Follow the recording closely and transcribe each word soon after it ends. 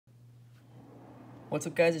What's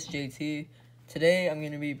up guys, it's JT. Today I'm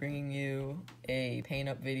going to be bringing you a paint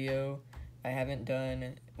up video. I haven't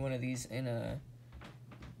done one of these in a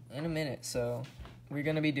minute, so we're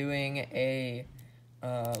going to be doing a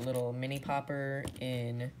little mini popper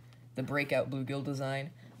in the Breakout Bluegill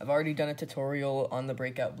design. I've already done a tutorial on the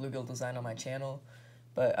Breakout Bluegill design on my channel,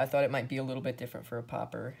 but I thought it might be a little bit different for a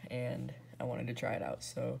popper, and I wanted to try it out.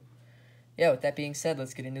 So yeah, with that being said,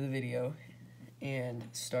 let's get into the video and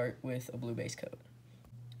start with a blue base coat.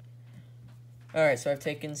 Alright, so I've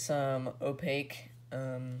taken some opaque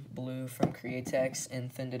blue from Createx and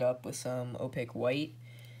thinned it up with some opaque white,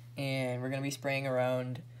 and we're going to be spraying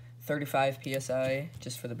around 35 psi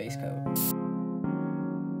just for the base coat.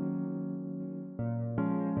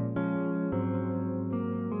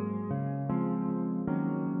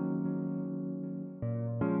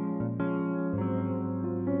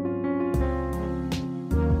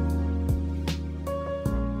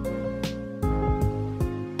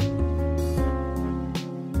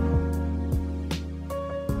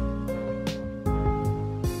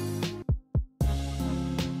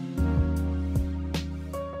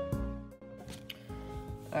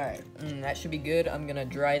 Alright, that should be good. I'm going to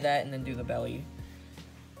dry that and then do the belly.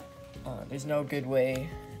 There's no good way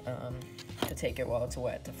to take it while it's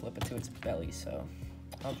wet to flip it to its belly, so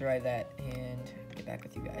I'll dry that and get back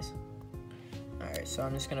with you guys. Alright, so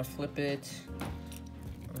I'm just going to flip it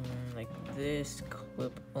like this,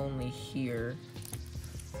 clip only here,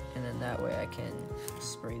 and then that way I can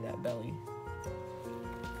spray that belly.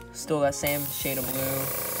 Still that same shade of blue.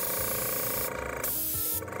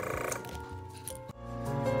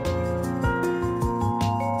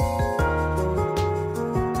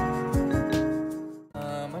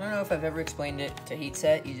 If I've ever explained it to heat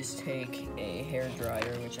set, you just take a hair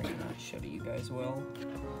dryer, which I cannot show to you guys well.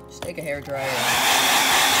 Just take a hair dryer.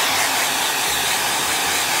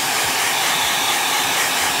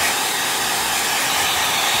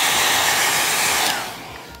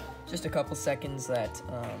 Just a couple seconds.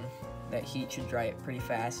 That heat should dry it pretty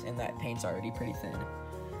fast, and that paint's already pretty thin.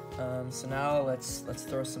 So now let's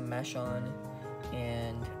throw some mesh on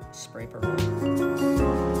and spray purple.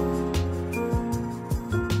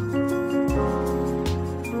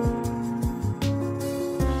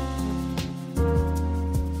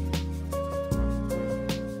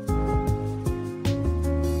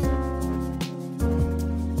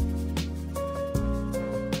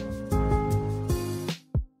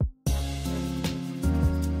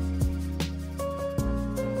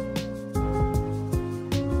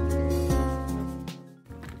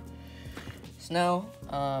 Now,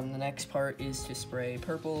 the next part is to spray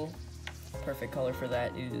purple. Perfect color for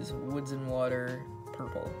that is Woods and Water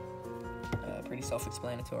Purple. Pretty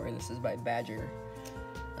self-explanatory. This is by Badger.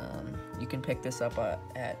 You can pick this up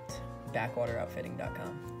at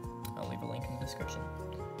backwateroutfitting.com. I'll leave a link in the description.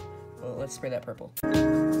 Well, let's spray that purple.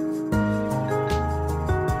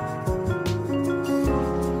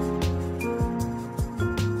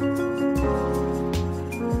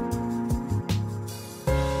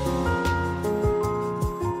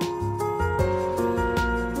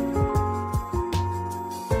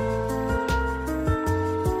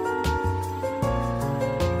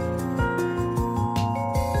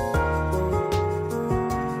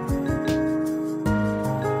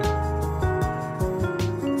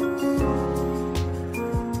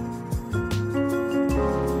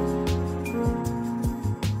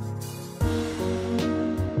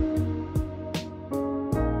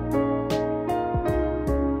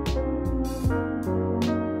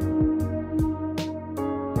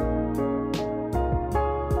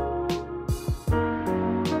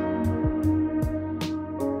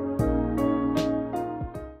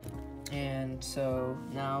 So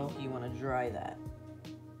now you want to dry that.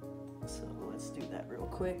 So let's do that real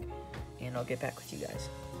quick, and I'll get back with you guys.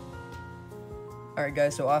 Alright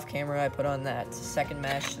guys, so off camera I put on that second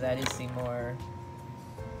mesh. That is the more,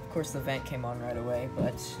 of course the vent came on right away,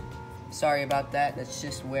 but sorry about that. That's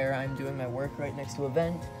just where I'm doing my work, right next to a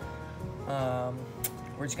vent.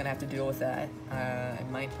 We're just gonna have to deal with that. I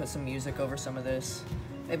might put some music over some of this,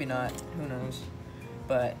 maybe not, who knows.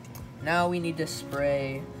 But now we need to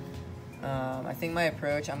spray. I think my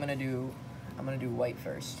approach, I'm gonna do white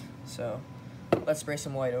first. So let's spray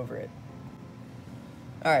some white over it.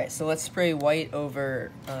 Alright, so let's spray white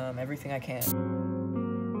over everything I can.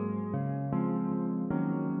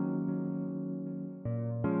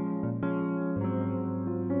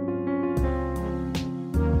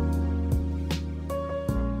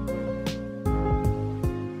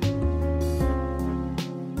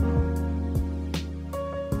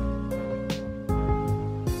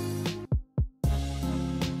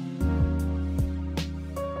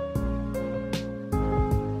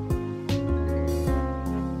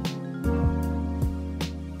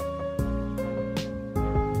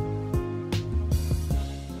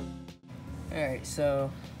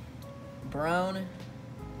 so brown,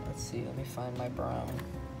 let's see, let me find my brown.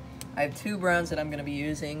 I have two browns that I'm going to be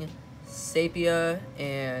using, sepia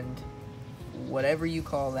and whatever you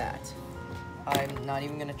call that. I'm not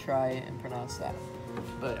even going to try and pronounce that.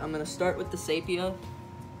 But I'm going to start with the sepia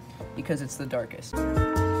because it's the darkest.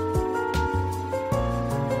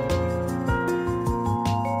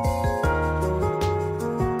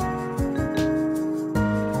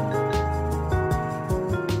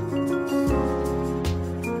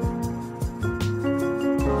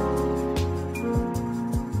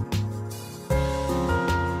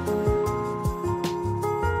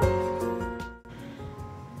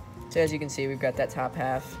 So as you can see, we've got that top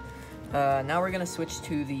half. Now we're gonna switch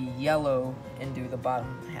to the yellow and do the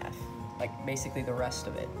bottom half, like basically the rest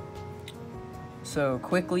of it. So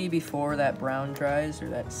quickly before that brown dries or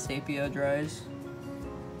that sepia dries,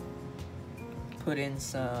 put in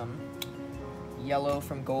some yellow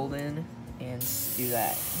from Golden and do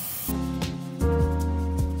that.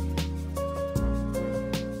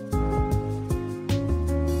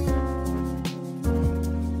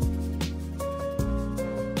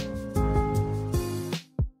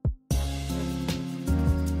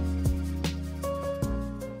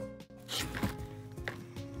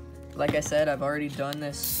 Like I said, I've already done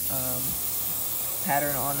this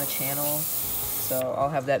pattern on the channel, so I'll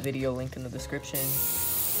have that video linked in the description.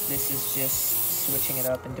 This is just switching it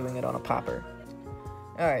up and doing it on a popper.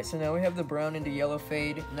 Alright, so now we have the brown into yellow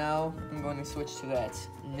fade. Now I'm going to switch to that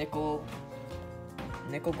nickel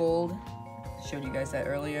gold. Showed you guys that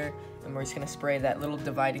earlier. And we're just going to spray that little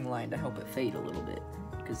dividing line to help it fade a little bit,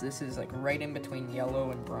 because this is like right in between yellow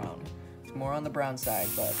and brown. It's more on the brown side,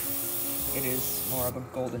 but it is more of a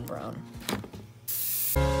golden brown.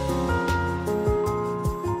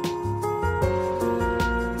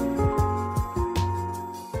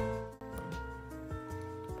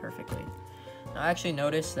 Perfectly. Now I actually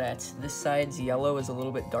noticed that this side's yellow is a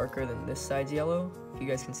little bit darker than this side's yellow, if you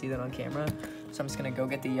guys can see that on camera. So I'm just gonna go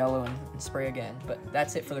get the yellow and spray again, but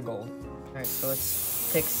that's it for the gold. Alright, so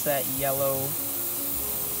let's fix that yellow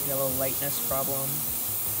lightness problem.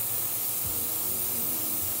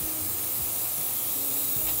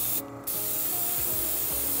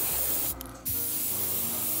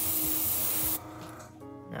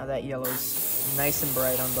 Now that yellow's nice and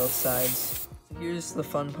bright on both sides. Here's the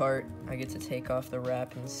fun part. I get to take off the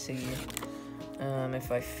wrap and see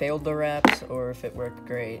if I failed the wraps or if it worked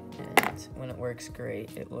great. And when it works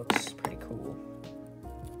great, it looks pretty cool.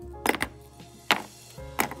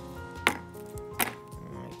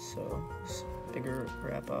 Alright, so this bigger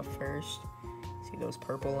wrap off first. See those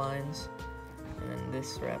purple lines? And then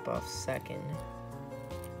this wrap off second.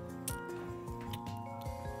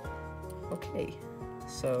 Okay.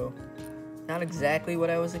 So, not exactly what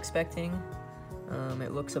I was expecting.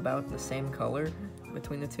 It looks about the same color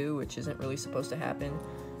between the two, which isn't really supposed to happen.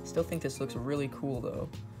 Still think this looks really cool though.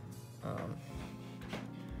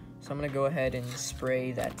 So I'm gonna go ahead and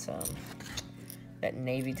spray that that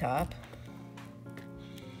navy top,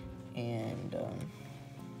 and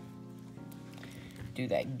do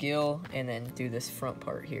that gill, and then do this front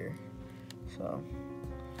part here. So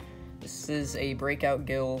this is a breakout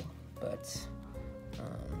gill, but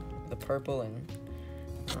the purple and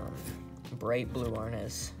bright blue aren't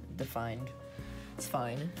as defined. It's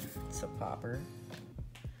fine. It's a popper.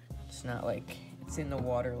 It's not like it's in the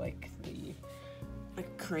water like the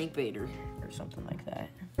crankbait or something like that.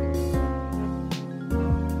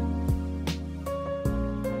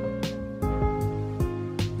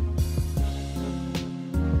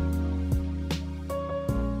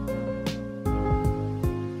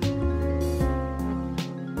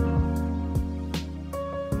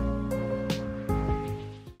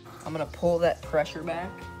 I'm gonna pull that pressure back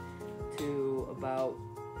to about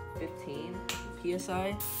 15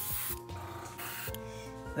 psi.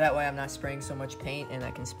 That way I'm not spraying so much paint, and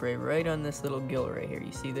I can spray right on this little gill right here.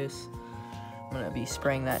 You see this? I'm gonna be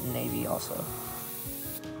spraying that in navy also.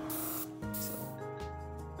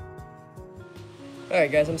 Alright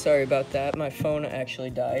guys, I'm sorry about that. My phone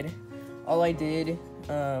actually died. All I did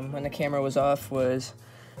when the camera was off was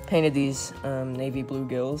painted these navy blue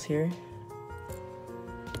gills here.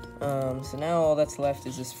 So now all that's left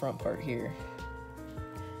is this front part here.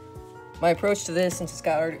 My approach to this, since it's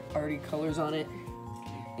got already colors on it,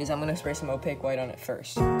 is I'm going to spray some opaque white on it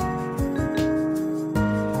first.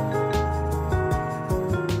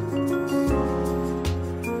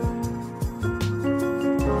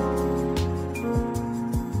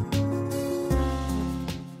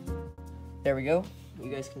 There we go.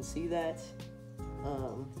 You guys can see that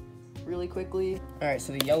really quickly. Alright,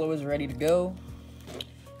 so the yellow is ready to go.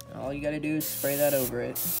 All you gotta do is spray that over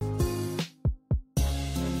it.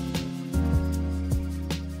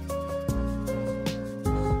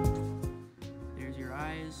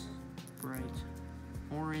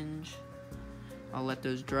 I'll let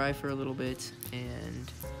those dry for a little bit,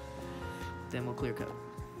 and then we'll clear coat.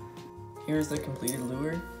 Here's the completed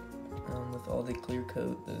lure with all the clear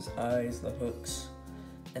coat, those eyes, the hooks,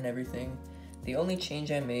 and everything. The only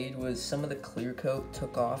change I made was some of the clear coat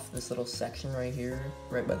took off this little section right here,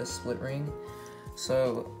 right by the split ring.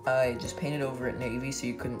 So I just painted over it navy so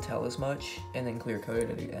you couldn't tell as much, and then clear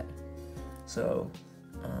coated it again. So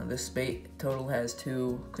this bait total has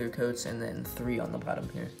 2 clear coats and then 3 on the bottom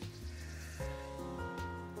here.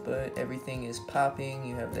 But everything is popping.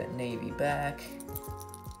 You have that navy back.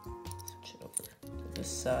 Switch it over to this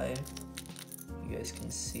side. You guys can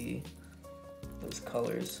see those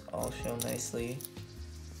colors all show nicely.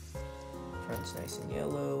 Front's nice and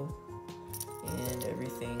yellow, and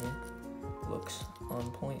everything looks on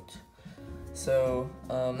point. So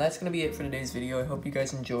that's gonna be it for today's video. I hope you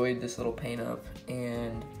guys enjoyed this little paint up,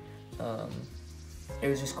 and it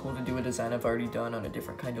was just cool to do a design I've already done on a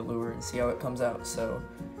different kind of lure and see how it comes out. So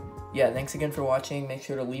yeah, thanks again for watching. Make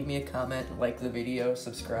sure to leave me a comment, like the video,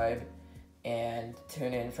 subscribe, and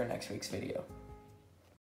tune in for next week's video.